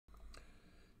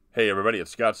Hey everybody,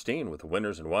 it's Scott Steen with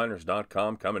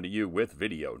winnersandwhiners.com coming to you with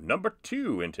video number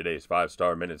 2 in today's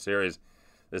 5-Star Minute Series.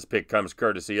 This pick comes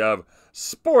courtesy of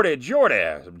Sporty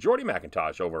Jordy, Jordy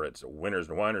McIntosh over at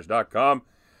winnersandwhiners.com.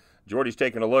 Jordy's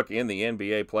taking a look in the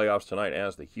NBA playoffs tonight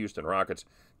as the Houston Rockets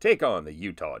take on the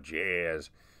Utah Jazz.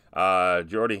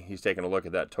 Jordy, he's taking a look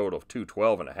at that total of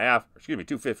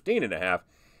 215.5,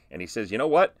 and he says, you know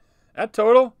what? That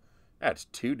total, that's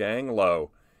too dang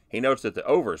low. He notes that the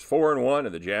over is 4-1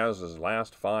 in the Jazz's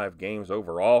last 5 games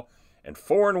overall, and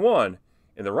 4-1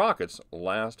 in the Rockets'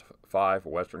 last 5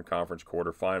 Western Conference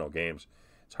quarterfinal games.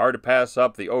 It's hard to pass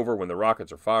up the over when the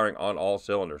Rockets are firing on all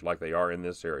cylinders like they are in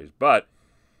this series, but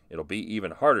it'll be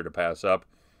even harder to pass up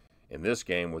in this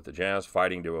game with the Jazz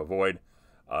fighting to avoid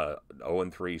a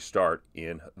 0-3 start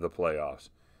in the playoffs.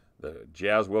 The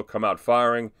Jazz will come out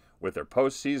firing with their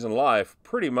postseason life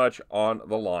pretty much on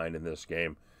the line in this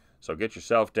game. So get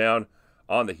yourself down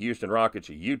on the Houston Rockets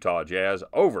Utah Jazz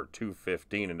over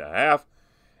 215.5.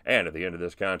 And at the end of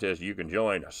this contest, you can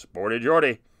join Sporty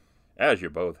Jordy as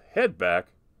you both head back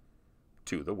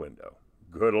to the window.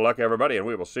 Good luck, everybody, and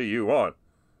we will see you on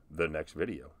the next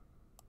video.